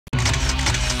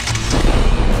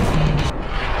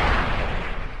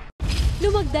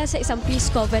Lumagda sa isang peace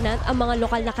covenant ang mga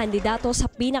lokal na kandidato sa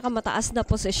pinakamataas na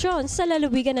posisyon sa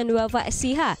lalawigan ng Nueva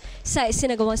Ecija sa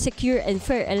isinagawang Secure and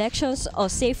Fair Elections o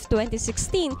SAFE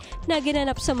 2016 na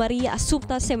ginanap sa Maria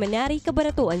Assumpta Seminary,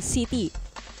 Cabanatuan City.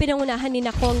 Pinangunahan ni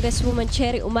na Congresswoman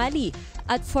Cherry Umali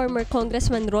at former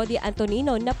Congressman Rody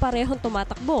Antonino na parehong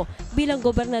tumatakbo bilang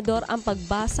gobernador ang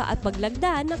pagbasa at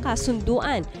paglagda ng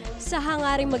kasunduan sa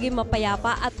hangaring maging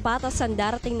mapayapa at patas ang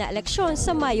darating na eleksyon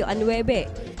sa Mayo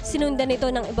 9. Sinundan ito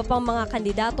ng iba pang mga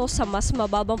kandidato sa mas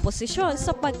mababang posisyon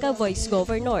sa pagka-vice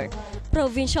governor,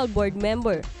 provincial board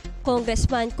member,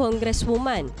 congressman,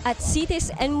 congresswoman at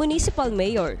cities and municipal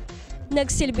mayor.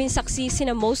 Nagsilbing saksi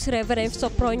sina Most Reverend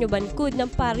Sopronio Bancud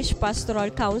ng Parish Pastoral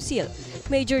Council,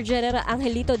 Major General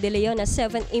Angelito De Leon ng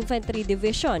 7th Infantry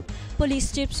Division,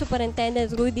 Police Chief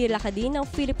Superintendent Rudy Lacadin ng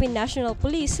Philippine National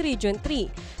Police Region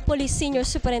 3, Police Senior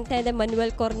Superintendent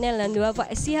Manuel Cornel ng Nueva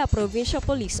Ecija Provincial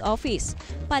Police Office,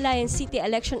 Palayan City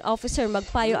Election Officer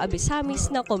Magpayo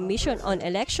Abisamis ng Commission on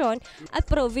Election at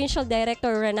Provincial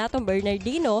Director Renato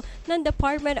Bernardino ng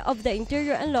Department of the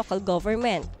Interior and Local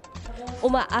Government.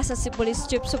 Umaasa si Police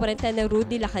Chief Superintendent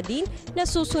Rudy Lacadin na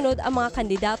susunod ang mga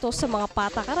kandidato sa mga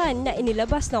patakaran na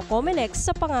inilabas ng COMELEC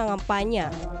sa pangangampanya.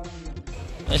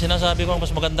 Sinasabi ko mas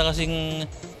maganda kasing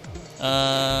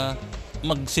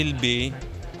magsilbi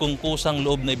kung kusang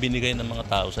loob na ibinigay ng mga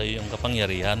tao sa iyong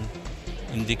kapangyarihan.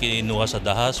 Hindi kinuha sa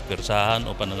dahas, persahan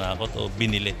o pananakot o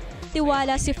binili.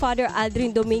 Tiwala si Father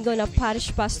Aldrin Domingo ng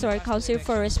Parish Pastoral Council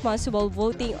for Responsible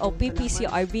Voting o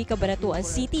PPCRB Cabanatuan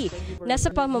City na sa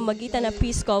pamamagitan ng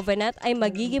Peace Covenant ay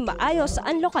magiging maayos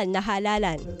ang lokal na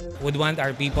halalan. Would want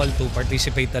our people to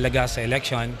participate talaga sa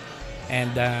election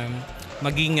and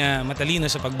maging matalino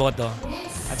sa pagboto.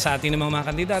 At sa ating mga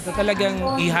kandidato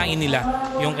talagang ihain nila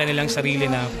yung kanilang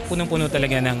sarili na punong-puno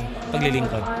talaga ng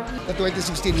paglilingkod. The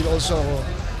 2016 will also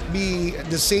be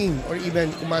the same or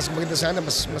even kung mas maganda sana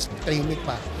mas tahimik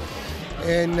pa.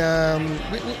 And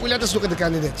we let us look at the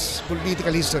candidates,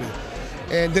 political history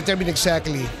and determine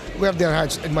exactly where their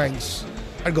hearts and minds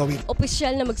are going.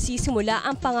 Opisyal na magsisimula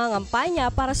ang pangangampanya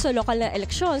para sa lokal na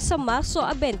eleksyon sa Marso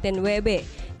 29.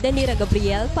 Danira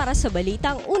Gabriel para sa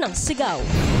Balitang Unang Sigaw.